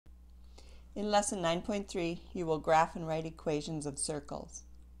In lesson 9.3, you will graph and write equations of circles.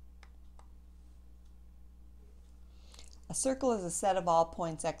 A circle is a set of all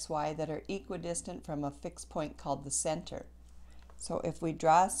points xy that are equidistant from a fixed point called the center. So if we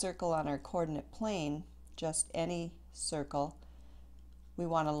draw a circle on our coordinate plane, just any circle, we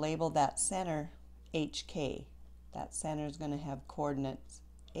want to label that center HK. That center is going to have coordinates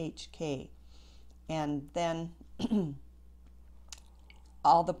HK. And then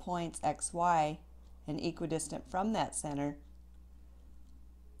all the points xy and equidistant from that center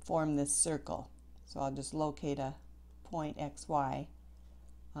form this circle. So I'll just locate a point xy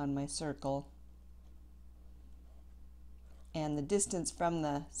on my circle, and the distance from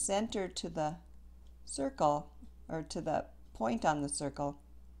the center to the circle, or to the point on the circle,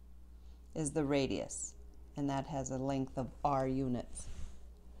 is the radius, and that has a length of r units.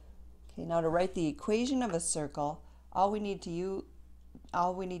 Okay, now to write the equation of a circle, all we need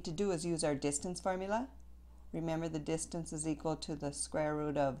to do is use our distance formula. Remember, the distance is equal to the square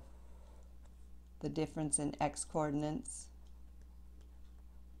root of the difference in x coordinates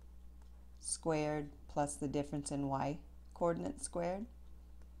squared plus the difference in y coordinates squared.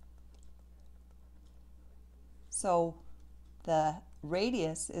 So the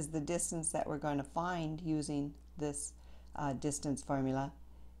radius is the distance that we're going to find using this distance formula,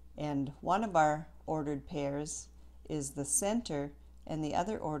 and one of our ordered pairs is the center and the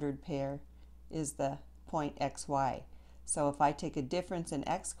other ordered pair is the point xy. So if I take a difference in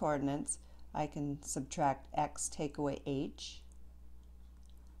x coordinates, I can subtract x take away h,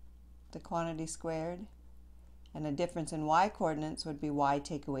 the quantity squared, and a difference in y coordinates would be y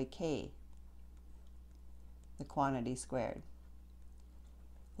take away k, the quantity squared.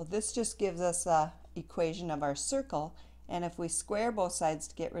 Well, this just gives us an equation of our circle, and if we square both sides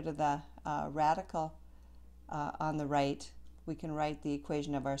to get rid of the radical on the right, we can write the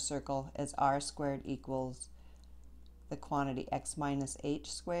equation of our circle as r squared equals the quantity x minus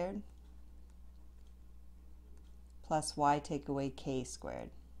h squared plus y take away k squared.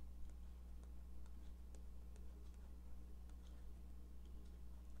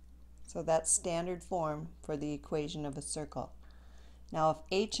 So that's standard form for the equation of a circle. Now if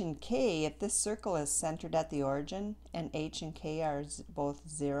h and k, if this circle is centered at the origin and h and k are both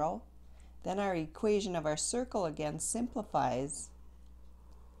 0, then our equation of our circle again simplifies.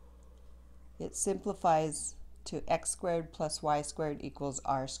 It simplifies to x squared plus y squared equals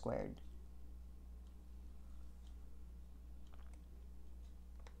r squared.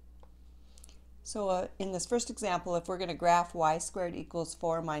 So in this first example, if we're going to graph y squared equals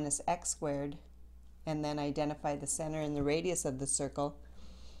 4 minus x squared and then identify the center and the radius of the circle,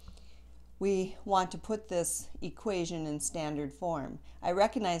 we want to put this equation in standard form. I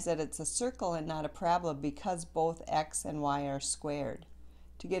recognize that it's a circle and not a parabola because both x and y are squared.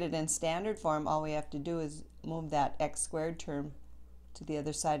 To get it in standard form, all we have to do is move that x squared term to the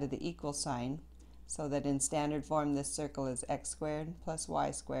other side of the equal sign, so that in standard form this circle is x squared plus y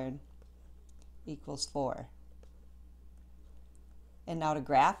squared equals 4. And now to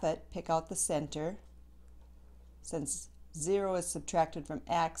graph it, pick out the center. Since 0 is subtracted from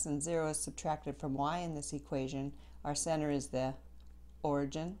x and 0 is subtracted from y in this equation, our center is the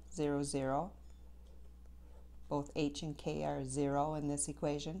origin, 0, 0. Both h and k are 0 in this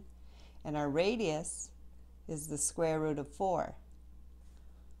equation. And our radius is the square root of 4.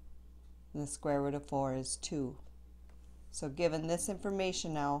 And the square root of 4 is 2. So given this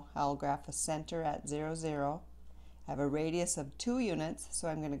information now, I'll graph a center at 0, 0. I have a radius of 2 units, so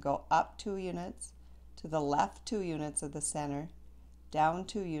I'm going to go up 2 units, to the left 2 units of the center, down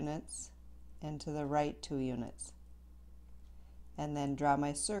 2 units, and to the right 2 units. And then draw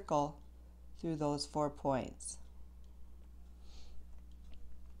my circle through those 4 points.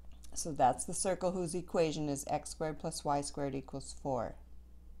 So that's the circle whose equation is x squared plus y squared equals 4.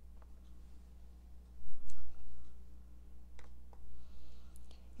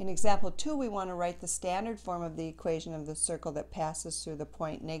 In example 2, we want to write the standard form of the equation of the circle that passes through the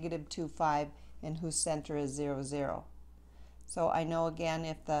point -2, 5 and whose center is 0, 0. So I know again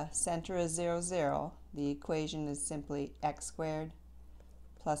if the center is 0, 0, the equation is simply x squared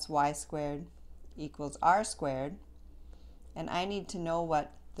plus y squared equals r squared, and I need to know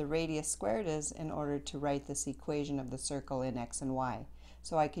what the radius squared is in order to write this equation of the circle in x and y.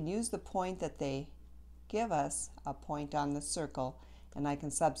 So I can use the point that they give us, a point on the circle, and I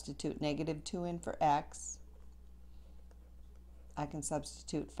can substitute -2 in for x. I can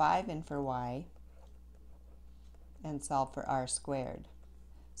substitute 5 in for y and solve for r squared.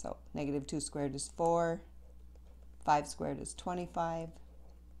 So -2 squared is 4, 5 squared is 25.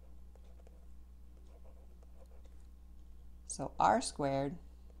 So r squared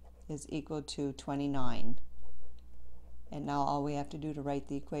is equal to 29. And now all we have to do to write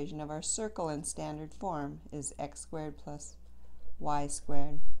the equation of our circle in standard form is x squared plus y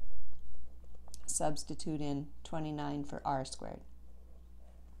squared. Substitute in 29 for r squared.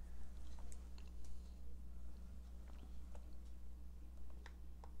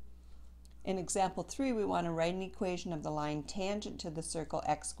 In example 3, we want to write an equation of the line tangent to the circle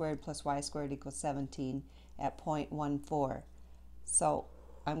x squared plus y squared equals 17 at point 14. So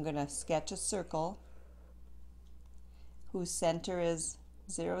I'm going to sketch a circle whose center is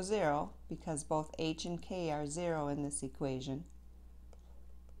 0, 0, because both h and k are 0 in this equation.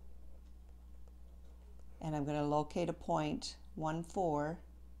 And I'm going to locate a point 14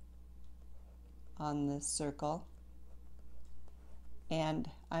 on this circle. And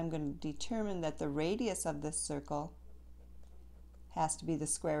I'm going to determine that the radius of this circle has to be the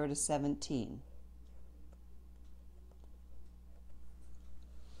square root of 17.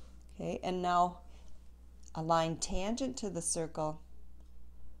 Okay, and now a line tangent to the circle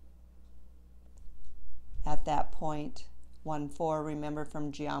at that point 14, remember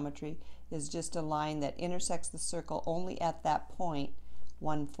from geometry, is just a line that intersects the circle only at that point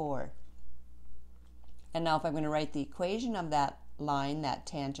 14. And now if I'm going to write the equation of that line, that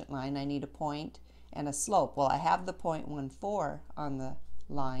tangent line, I need a point and a slope. Well, I have the point 14 on the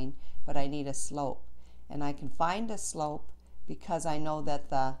line, but I need a slope. And I can find a slope because I know that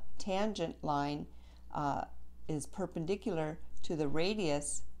the tangent line is perpendicular to the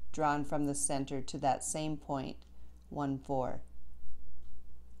radius drawn from the center to that same point 14.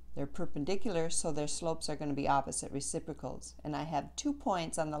 They're perpendicular, so their slopes are going to be opposite reciprocals. And I have 2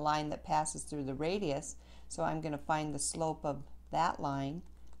 points on the line that passes through the radius, so I'm going to find the slope of that line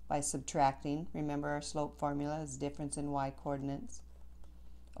by subtracting. Remember, our slope formula is difference in y coordinates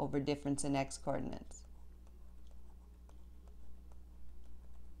over difference in x coordinates.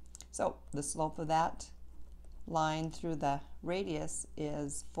 So the slope of that line through the radius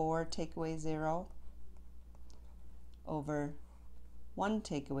is 4 take away 0 over 1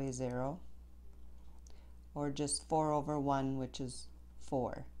 take away 0, or just 4 over 1, which is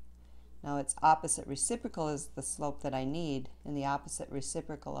 4. Now its opposite reciprocal is the slope that I need, and the opposite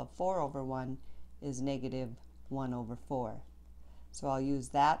reciprocal of 4 over 1 is negative 1 over 4. So I'll use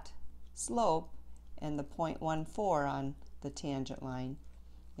that slope and the 0.14 on the tangent line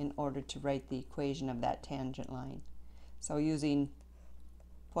in order to write the equation of that tangent line. So using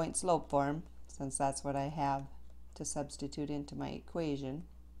point slope form, since that's what I have to substitute into my equation,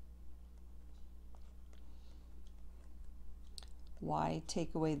 y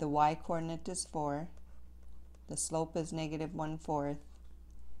take away the y coordinate is 4, the slope is negative 1/4,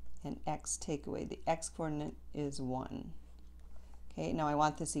 and x take away the x coordinate is 1. Okay, now I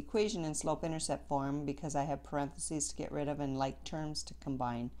want this equation in slope-intercept form because I have parentheses to get rid of and like terms to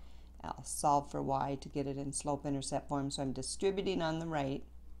combine. I'll solve for y to get it in slope-intercept form, so I'm distributing on the right,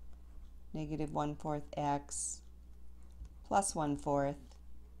 negative 1/4 x plus 1/4,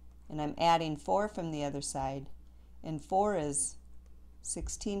 and I'm adding 4 from the other side, and 4 is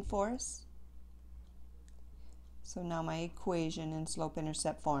 16/4. So now my equation in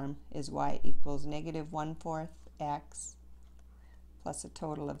slope-intercept form is y equals negative 1/4 x plus a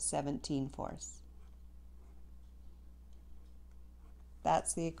total of 17/4.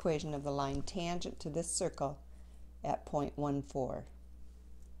 That's the equation of the line tangent to this circle at point 14.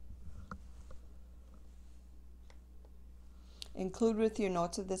 Include with your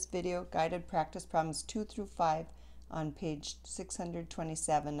notes of this video guided practice problems 2 through 5 on page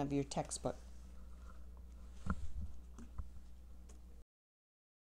 627 of your textbook.